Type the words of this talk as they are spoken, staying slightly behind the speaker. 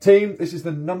Team, this is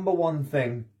the number one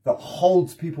thing that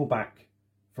holds people back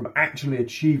from actually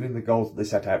achieving the goals that they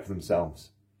set out for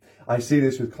themselves. I see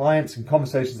this with clients and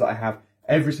conversations that I have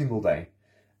every single day,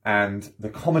 and the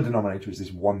common denominator is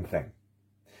this one thing.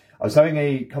 I was having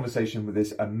a conversation with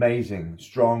this amazing,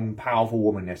 strong, powerful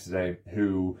woman yesterday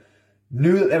who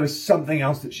knew that there was something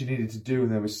else that she needed to do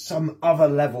and there was some other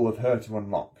level of her to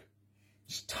unlock.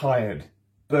 She's tired,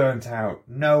 burnt out,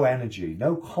 no energy,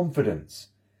 no confidence.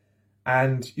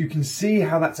 And you can see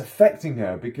how that's affecting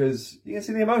her because you can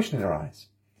see the emotion in her eyes.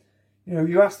 You know,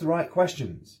 you ask the right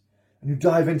questions and you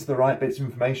dive into the right bits of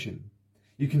information.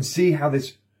 You can see how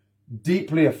this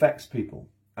deeply affects people,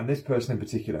 and this person in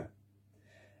particular.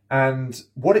 And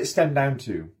what it stemmed down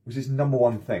to was this number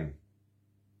one thing.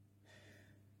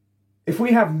 If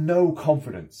we have no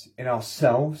confidence in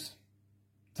ourselves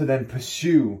to then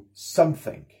pursue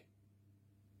something,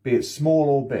 be it small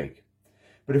or big,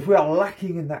 but if we are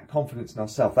lacking in that confidence in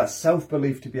ourselves, that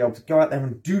self-belief to be able to go out there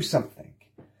and do something,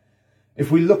 if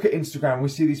we look at Instagram, we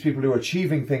see these people who are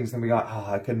achieving things and we go,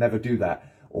 I can never do that.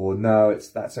 Or no,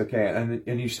 that's okay.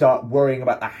 And you start worrying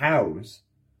about the hows.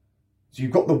 So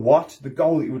you've got the what, the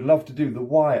goal that you would love to do, the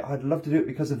why, I'd love to do it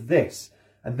because of this.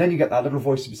 And then you get that little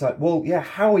voice beside, well, yeah,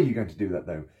 how are you going to do that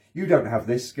though? You don't have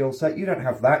this skill set, you don't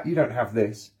have that, you don't have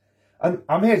this. And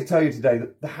I'm here to tell you today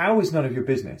that the how is none of your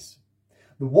business.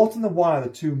 The what and the why are the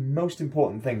two most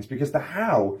important things because the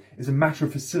how is a matter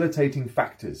of facilitating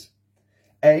factors.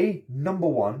 Number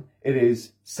one, it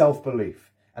is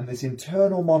self-belief and this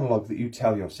internal monologue that you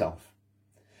tell yourself.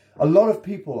 A lot of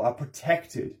people are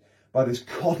protected by this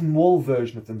cotton wool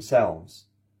version of themselves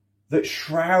that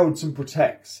shrouds and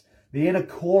protects the inner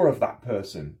core of that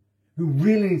person who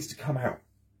really needs to come out.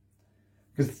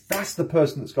 Because that's the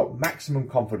person that's got maximum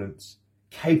confidence,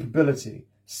 capability,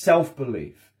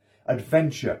 self-belief,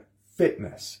 adventure,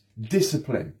 fitness,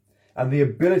 discipline, and the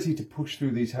ability to push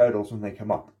through these hurdles when they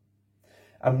come up.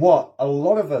 And what a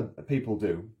lot of people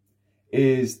do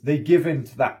is they give in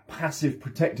to that passive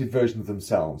protected version of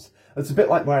themselves. It's a bit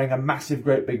like wearing a massive,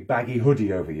 great big baggy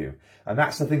hoodie over you. And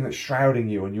that's the thing that's shrouding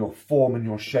you and your form and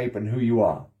your shape and who you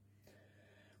are.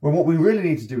 When what we really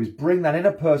need to do is bring that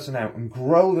inner person out and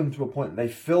grow them to a point that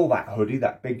they fill that hoodie,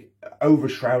 that big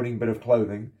overshrouding bit of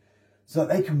clothing, so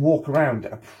that they can walk around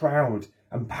a proud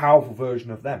and powerful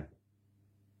version of them.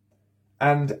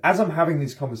 And as I'm having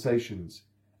these conversations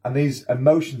and these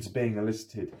emotions are being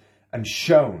elicited and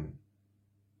shown,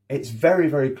 it's very,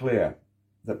 very clear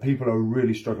that people are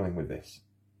really struggling with this.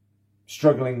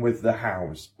 Struggling with the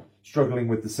hows, struggling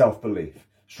with the self-belief,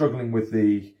 struggling with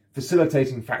the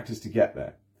facilitating factors to get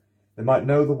there. They might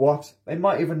know the what, they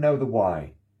might even know the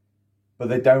why, but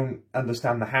they don't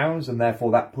understand the hows and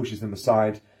therefore that pushes them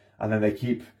aside and then they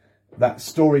keep that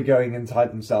story going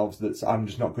inside themselves that I'm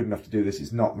just not good enough to do this,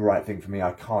 it's not the right thing for me,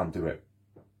 I can't do it.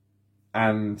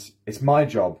 And it's my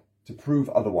job to prove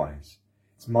otherwise.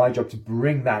 It's my job to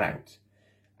bring that out.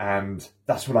 And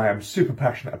that's what I am super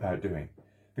passionate about doing.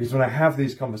 Because when I have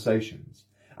these conversations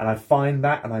and I find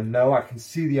that and I know I can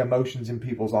see the emotions in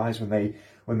people's eyes when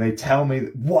they tell me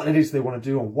what it is they want to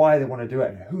do and why they want to do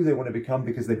it and who they want to become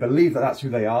because they believe that that's who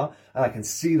they are and I can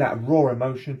see that raw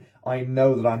emotion, I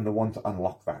know that I'm the one to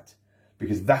unlock that.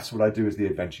 Because that's what I do as the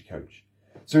adventure coach.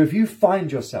 So if you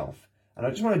find yourself, and I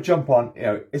just want to jump on,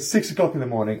 it's 6 o'clock in the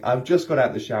morning, I've just got out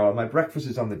of the shower, my breakfast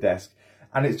is on the desk,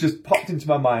 and it's just popped into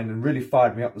my mind and really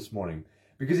fired me up this morning.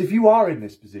 Because if you are in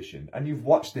this position, and you've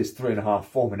watched this 3.5,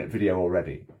 4-minute video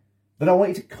already, then I want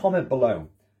you to comment below.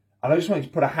 And I just want you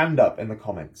to put a hand up in the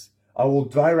comments. I will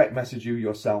direct message you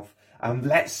yourself, and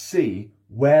let's see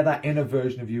where that inner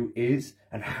version of you is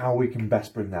and how we can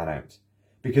best bring that out.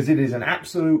 Because it is an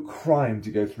absolute crime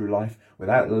to go through life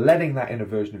without letting that inner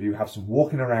version of you have some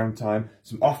walking around time,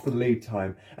 some off the lead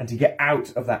time, and to get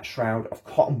out of that shroud of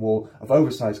cotton wool, of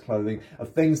oversized clothing, of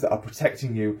things that are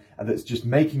protecting you and that's just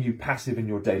making you passive in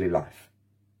your daily life.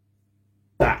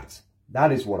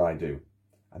 That is what I do.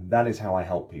 And that is how I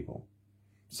help people.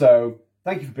 So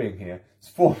thank you for being here.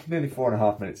 It's nearly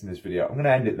 4.5 minutes in this video. I'm going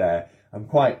to end it there. I'm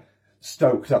quite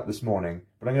stoked up this morning,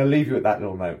 but I'm going to leave you at that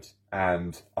little note.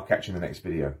 And I'll catch you in the next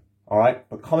video. All right?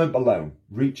 But comment below,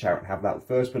 reach out and have that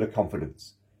first bit of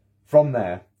confidence. From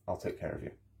there, I'll take care of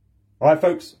you. All right,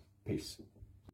 folks? Peace.